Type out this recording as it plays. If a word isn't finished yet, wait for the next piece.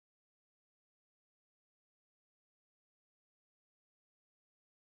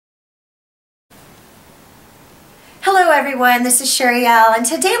Hello everyone, this is Sherry L, and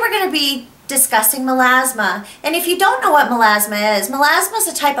today we're going to be discussing melasma. And if you don't know what melasma is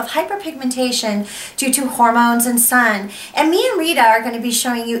a type of hyperpigmentation due to hormones and sun. And me and Rita are going to be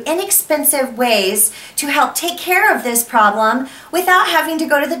showing you inexpensive ways to help take care of this problem without having to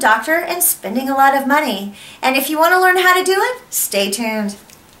go to the doctor and spending a lot of money. And if you want to learn how to do it, stay tuned.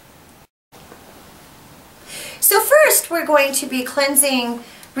 So first we're going to be cleansing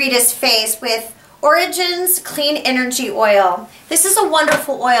Rita's face with Origin's Clean Energy Oil. This is a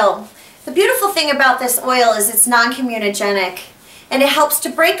wonderful oil. The beautiful thing about this oil is it's non-comedogenic, and it helps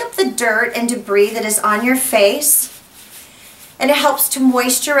to break up the dirt and debris that is on your face, and it helps to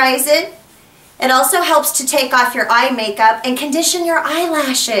moisturize it. It also helps to take off your eye makeup and condition your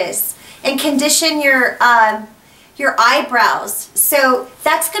eyelashes and condition your eyebrows. So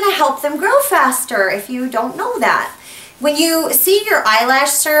that's going to help them grow faster if you don't know that. When you see your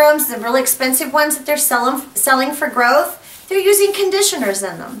eyelash serums, the really expensive ones that they're selling for growth, they're using conditioners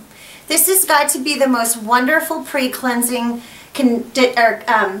in them. This has got to be the most wonderful pre-cleanse I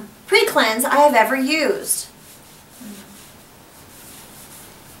have ever used.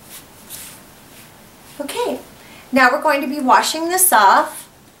 Okay, now we're going to be washing this off.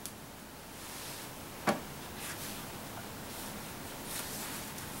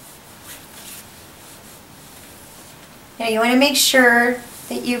 Now you want to make sure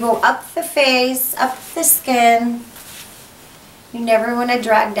that you go up the face, up the skin. You never want to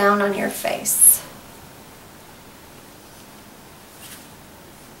drag down on your face.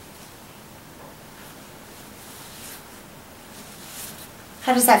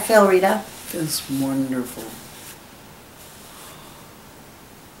 How does that feel, Rita? Feels wonderful.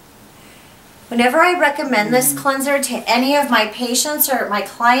 Whenever I recommend this cleanser to any of my patients or my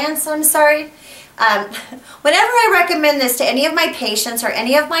clients, whenever I recommend this to any of my patients or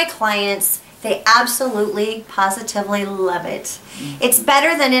any of my clients, they absolutely, positively love it. It's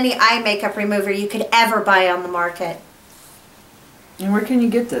better than any eye makeup remover you could ever buy on the market. And where can you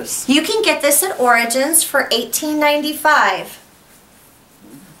get this? You can get this at Origins for $18.95.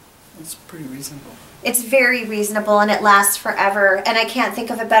 That's pretty reasonable. It's very reasonable and it lasts forever, and I can't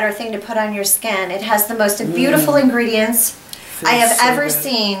think of a better thing to put on your skin. It has the most beautiful ingredients I have ever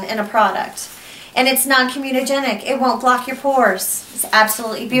seen in a product. And it's non-comedogenic. It won't block your pores. It's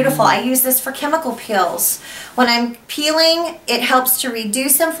absolutely beautiful. I use this for chemical peels. When I'm peeling, it helps to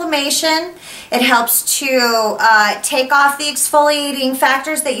reduce inflammation. It helps to take off the exfoliating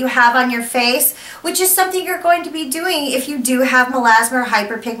factors that you have on your face, which is something you're going to be doing if you do have melasma or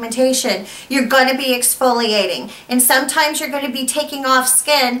hyperpigmentation. You're going to be exfoliating. And sometimes you're going to be taking off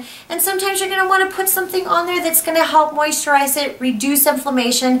skin, and sometimes you're going to want to put something on there that's going to help moisturize it, reduce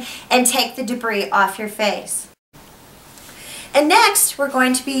inflammation, and take the debris off your face. And next, we're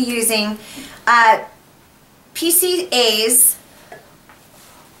going to be using PCA's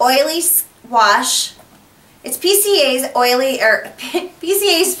Oily Wash. It's PCA's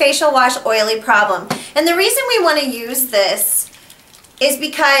Facial Wash Oily Problem. And the reason we want to use this is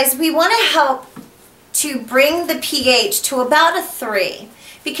because we want to help to bring the pH to about a 3.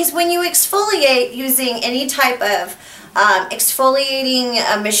 Because when you exfoliate using any type of exfoliating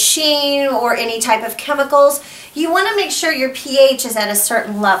machine or any type of chemicals, you want to make sure your pH is at a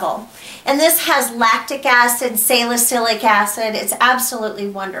certain level. And this has lactic acid, salicylic acid. It's absolutely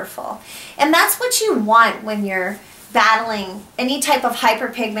wonderful. And that's what you want when you're battling any type of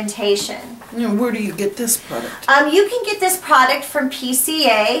hyperpigmentation. And where do you get this product? You can get this product from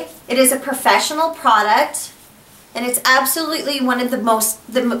PCA. It is a professional product. And it's absolutely one of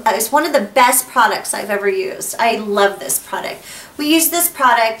it's one of the best products I've ever used. I love this product. We use this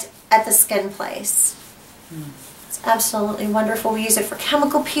product at the Skin Place. It's absolutely wonderful. We use it for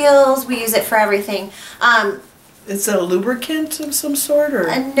chemical peels. We use it for everything. Is it a lubricant of some sort, or?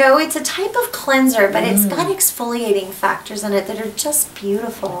 No, it's a type of cleanser, but it's got exfoliating factors in it that are just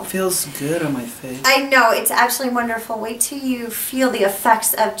beautiful. It feels good on my face. I know, it's absolutely wonderful. Wait till you feel the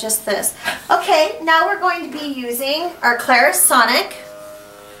effects of just this. Okay, now we're going to be using our Clarisonic.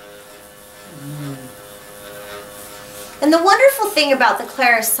 And the wonderful thing about the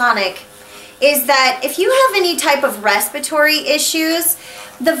Clarisonic is that if you have any type of respiratory issues,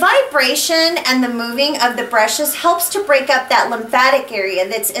 the vibration and the moving of the brushes helps to break up that lymphatic area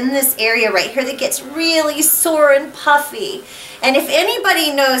that's in this area right here that gets really sore and puffy. And if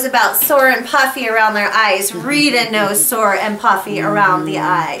anybody knows about sore and puffy around their eyes, Rita knows sore and puffy around the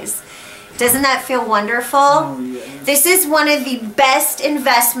eyes. Doesn't that feel wonderful? Oh, yeah. This is one of the best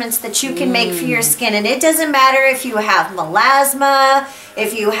investments that you can make for your skin. And it doesn't matter if you have melasma,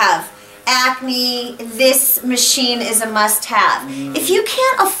 if you have acne, this machine is a must-have. If you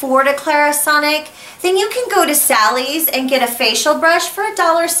can't afford a Clarisonic, then you can go to Sally's and get a facial brush for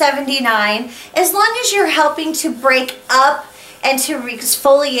 $1.79, as long as you're helping to break up and to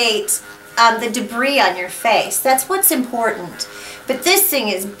exfoliate the debris on your face. That's what's important. But this thing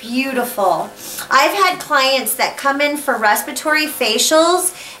is beautiful. I've had clients that come in for respiratory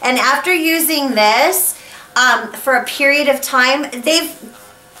facials, and after using this for a period of time, they've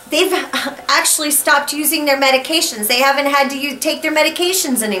actually stopped using their medications. They haven't had to take their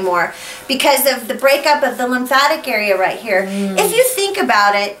medications anymore because of the breakup of the lymphatic area right here. If you think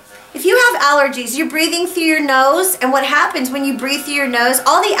about it, if you have allergies, you're breathing through your nose, and what happens when you breathe through your nose,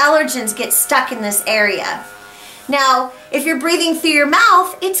 all the allergens get stuck in this area. Now, if you're breathing through your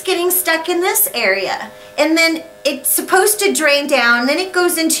mouth, it's getting stuck in this area. And then it's supposed to drain down, then it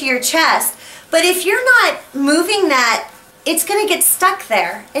goes into your chest. But if you're not moving that, it's going to get stuck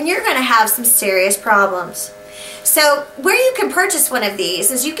there, and you're going to have some serious problems. So where you can purchase one of these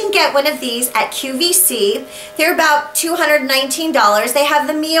is you can get one of these at QVC. They're about $219. They have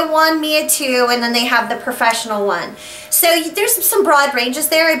the Mia 1, Mia 2, and then they have the professional one. So there's some broad ranges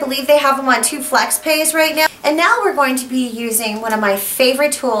there. I believe they have them on 2 flex pays right now. And now we're going to be using one of my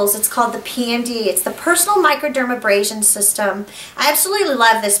favorite tools. It's called the PMD. It's the Personal Microdermabrasion System. I absolutely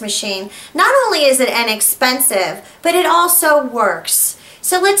love this machine. Not only is it inexpensive, but it also works.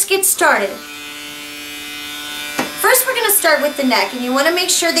 So let's get started. First, we're going to start with the neck, and you want to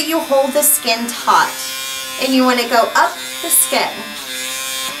make sure that you hold the skin taut, and you want to go up the skin.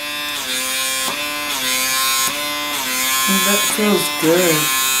 That feels good.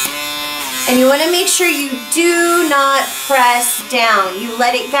 And you want to make sure you do not press down. You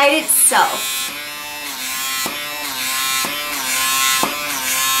let it guide itself.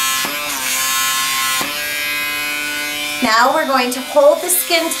 Now we're going to hold the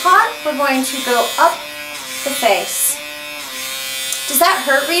skin taut. We're going to go up the face. Does that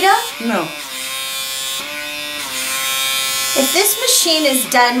hurt, Rita? No. If this machine is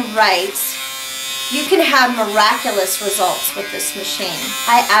done right, you can have miraculous results with this machine.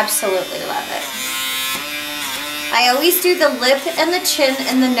 I absolutely love it. I always do the lip and the chin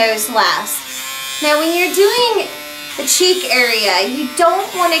and the nose last. Now when you're doing the cheek area, you don't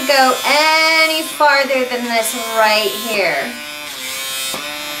want to go any farther than this right here.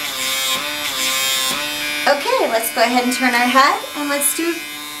 Okay, let's go ahead and turn our head, and let's do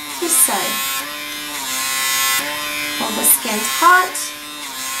this side. Hold the skin taut.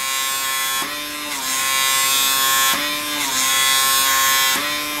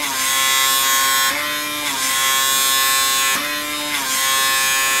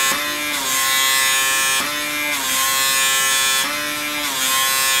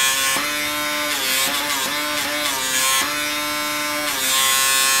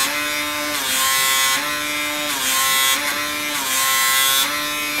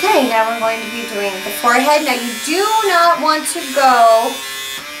 Okay, now we're going to be doing the forehead. Now you do not want to go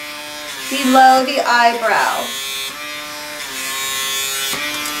below the eyebrow.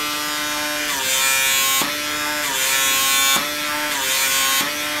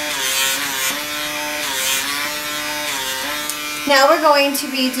 Now we're going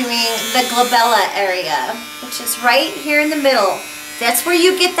to be doing the glabella area, which is right here in the middle. That's where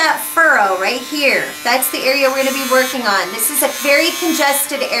you get that furrow right here. That's the area we're going to be working on. This is a very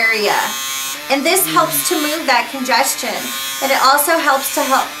congested area, and this helps to move that congestion. And it also helps to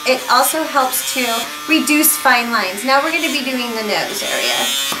reduce fine lines. Now we're going to be doing the nose area.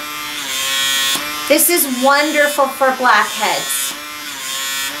 This is wonderful for blackheads.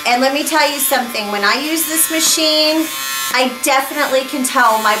 And let me tell you something. When I use this machine, I definitely can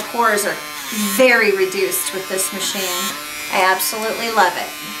tell my pores are very reduced with this machine. I absolutely love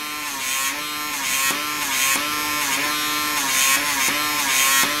it.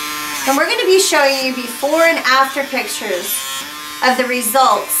 And we're going to be showing you before and after pictures of the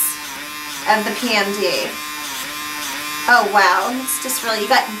results of the PMD. Oh wow, it's just really,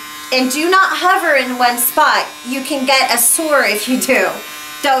 and do not hover in one spot. You can get a sore if you do.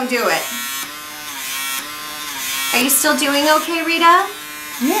 Don't do it. Are you still doing okay, Rita?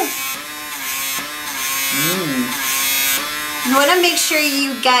 Yeah. You want to make sure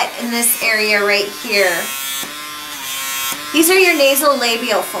you get in this area right here. These are your nasal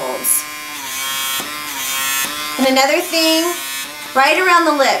labial folds. And another thing, right around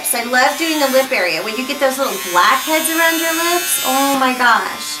the lips. I love doing the lip area. When you get those little blackheads around your lips, oh my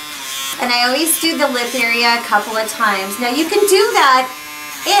gosh. And I always do the lip area a couple of times. Now you can do that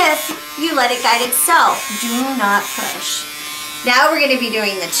if you let it guide itself. Do not push. Now we're going to be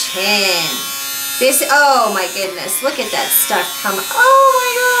doing the chin. This, oh my goodness, look at that stuff come. Oh my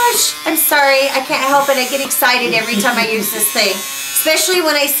gosh, I'm sorry, I can't help it. I get excited every time I use this thing. Especially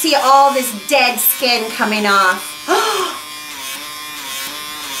when I see all this dead skin coming off.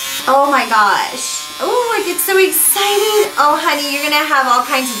 Oh my gosh. Oh, I get so excited. Oh honey, you're gonna have all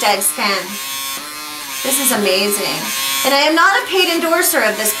kinds of dead skin. This is amazing. And I am not a paid endorser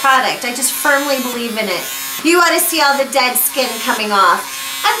of this product. I just firmly believe in it. You ought to see all the dead skin coming off.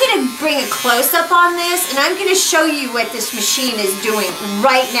 I'm going to bring a close-up on this, and I'm going to show you what this machine is doing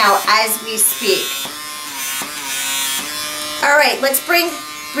right now as we speak. All right, let's bring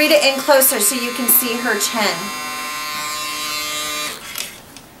Rita in closer so you can see her chin.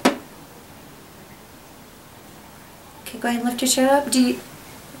 Okay, go ahead and lift your chin up.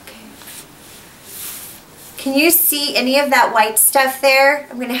 Can you see any of that white stuff there?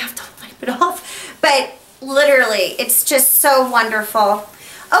 I'm going to have to wipe it off. But literally, it's just so wonderful.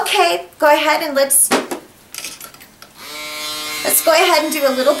 Okay, go ahead and let's go ahead and do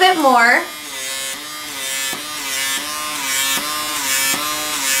a little bit more.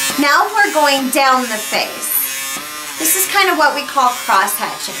 Now we're going down the face. This is kind of what we call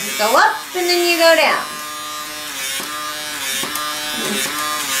cross-hatching. You go up and then you go down.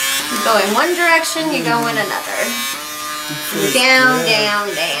 You go in one direction, you go in another. Down,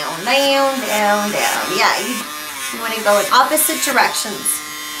 down, down, down, down, down. Yeah, you want to go in opposite directions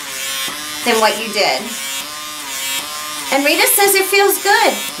than what you did. And Rita says it feels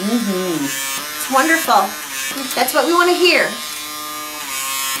good. It's wonderful. That's what we want to hear.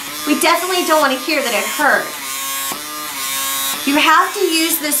 We definitely don't want to hear that it hurt. You have to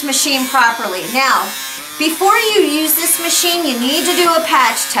use this machine properly. Now, before you use this machine, you need to do a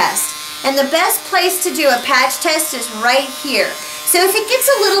patch test. And the best place to do a patch test is right here. So if it gets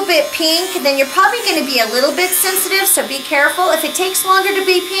a little bit pink, then you're probably going to be a little bit sensitive, so be careful. If it takes longer to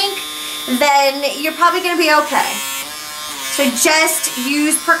be pink, then you're probably going to be okay. So just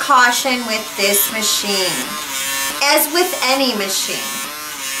use precaution with this machine, as with any machine.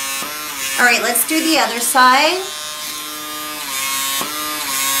 All right, let's do the other side.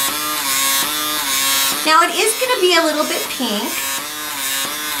 Now it is going to be a little bit pink,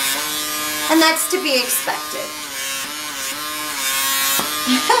 and that's to be expected.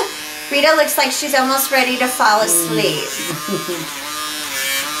 Rita looks like she's almost ready to fall asleep.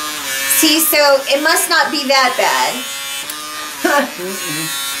 See, so it must not be that bad.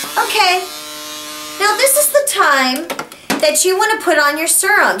 Okay, now this is the time that you want to put on your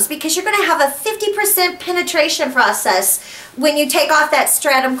serums, because you're going to have a 50% penetration process when you take off that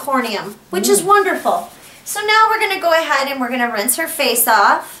stratum corneum, which is wonderful. So now we're going to go ahead and we're going to rinse her face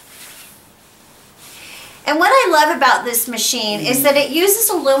off. And what I love about this machine is that it uses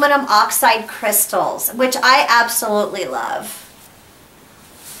aluminum oxide crystals, which I absolutely love.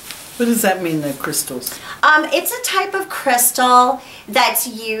 What does that mean, the crystals? It's a type of crystal that's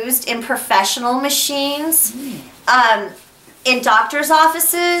used in professional machines, in doctor's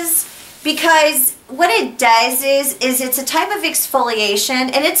offices, because what it does is it's a type of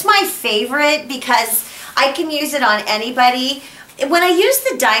exfoliation, and it's my favorite because I can use it on anybody. When I use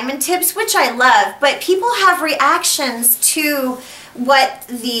the diamond tips, which I love, but people have reactions to what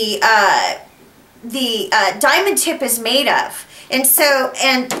the diamond tip is made of. And so,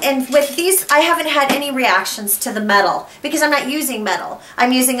 and with these, I haven't had any reactions to the metal because I'm not using metal.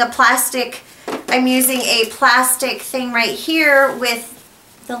 I'm using a plastic thing right here with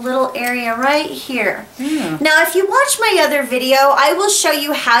the little area right here. Now, if you watch my other video, I will show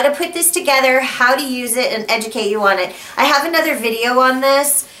you how to put this together, how to use it, and educate you on it. I have another video on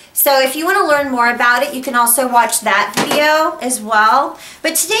this. So if you want to learn more about it, you can also watch that video as well.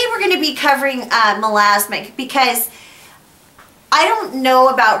 But today we're going to be covering melasma, because I don't know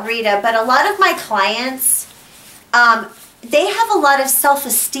about Rita, but a lot of my clients, they have a lot of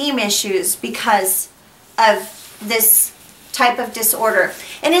self-esteem issues because of this type of disorder.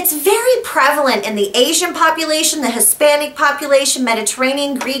 And it's very prevalent in the Asian population, the Hispanic population,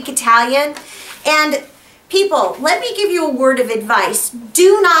 Mediterranean, Greek, Italian. And people, let me give you a word of advice.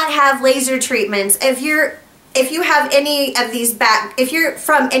 Do not have laser treatments if you have any of these if you're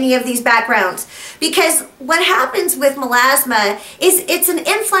from any of these backgrounds, because what happens with melasma is it's an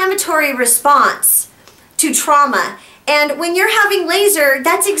inflammatory response to trauma. And when you're having laser,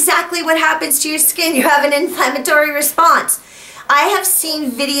 that's exactly what happens to your skin. You have an inflammatory response. I have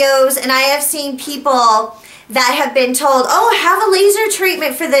seen videos and I have seen people that have been told, oh, have a laser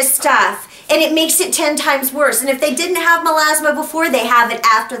treatment for this stuff, and it makes it 10 times worse. And if they didn't have melasma before, they have it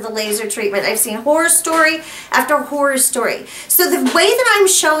after the laser treatment. I've seen horror story after horror story. So the way that I'm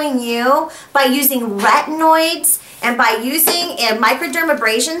showing you, by using retinoids and by using a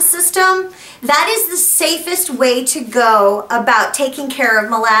microdermabrasion system, That is the safest way to go about taking care of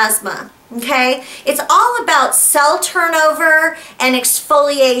melasma. Okay? It's all about cell turnover and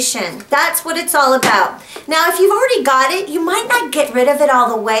exfoliation. That's what it's all about. Now, if you've already got it, you might not get rid of it all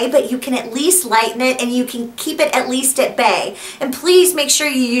the way, but you can at least lighten it and you can keep it at least at bay. And please make sure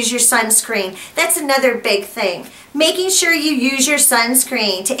you use your sunscreen. That's another big thing. Making sure you use your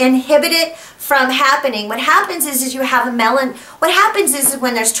sunscreen to inhibit it from happening. What happens is you have a what happens is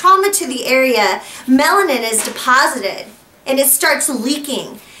when there's trauma to the area, melanin is deposited and it starts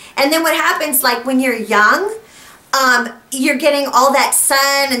leaking. And then what happens, like when you're young, you're getting all that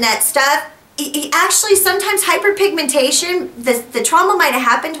sun and that stuff. Actually, sometimes hyperpigmentation, the trauma might have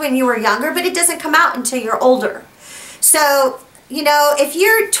happened when you were younger, but it doesn't come out until you're older. So, you know, if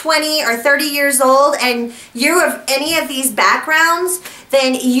you're 20 or 30 years old and you have any of these backgrounds,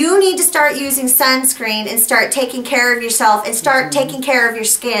 then you need to start using sunscreen and start taking care of yourself and start taking care of your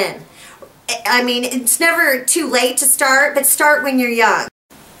skin. I mean, it's never too late to start, but start when you're young.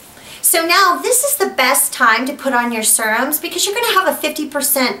 So now this is the best time to put on your serums because you're going to have a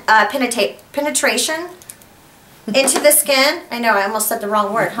 50% penetration into the skin. I know, I almost said the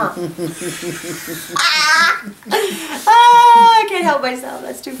wrong word, huh? I can't help myself.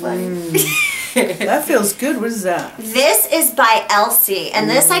 That's too funny. That feels good. What is that? This is by Elsie, and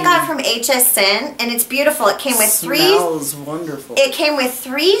this I got from HSN, and it's beautiful. It came with Smells wonderful. It came with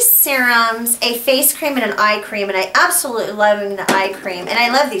 3 serums, a face cream, and an eye cream, and I absolutely love the eye cream. And I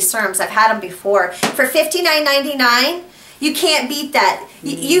love these serums. I've had them before. For $59.99, you can't beat that.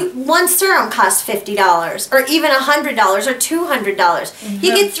 One serum costs $50, or even $100, or $200.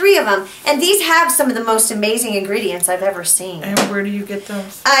 You get 3 of them, and these have some of the most amazing ingredients I've ever seen. And where do you get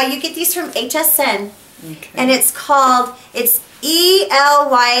those? You get these from HSN, and it's called ELYSEE.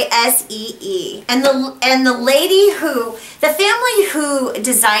 And the family who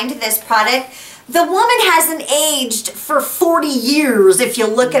designed this product, the woman hasn't aged for 40 years. If you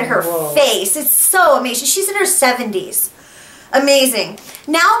look at her face, it's so amazing. She's in her 70s. Amazing.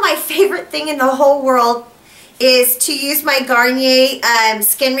 Now my favorite thing in the whole world is to use my Garnier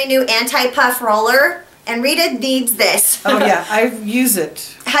Skin Renew Anti-Puff Roller. And Rita needs this. Oh yeah, I use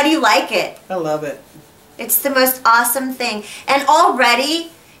it. How do you like it? I love it. It's the most awesome thing. And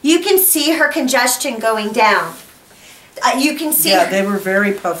already you can see her congestion going down. You can see. Yeah, they were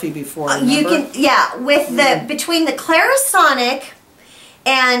very puffy before. Remember? You can, yeah, with the between the Clarisonic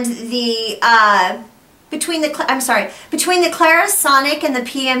and the between the Clarisonic and the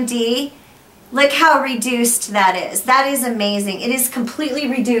PMD, look how reduced that is. That is amazing. It is completely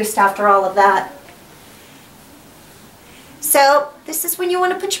reduced after all of that. So this is when you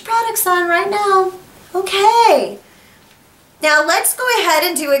want to put your products on right now. Okay. Now let's go ahead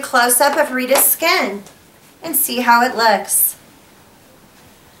and do a close-up of Rita's skin and see how it looks.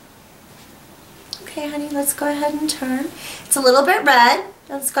 Okay, honey, let's go ahead and turn. It's a little bit red.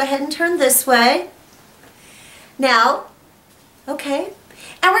 Let's go ahead and turn this way. Now, okay,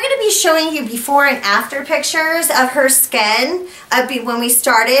 and we're going to be showing you before and after pictures of her skin when we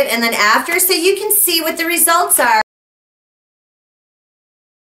started and then after, so you can see what the results are.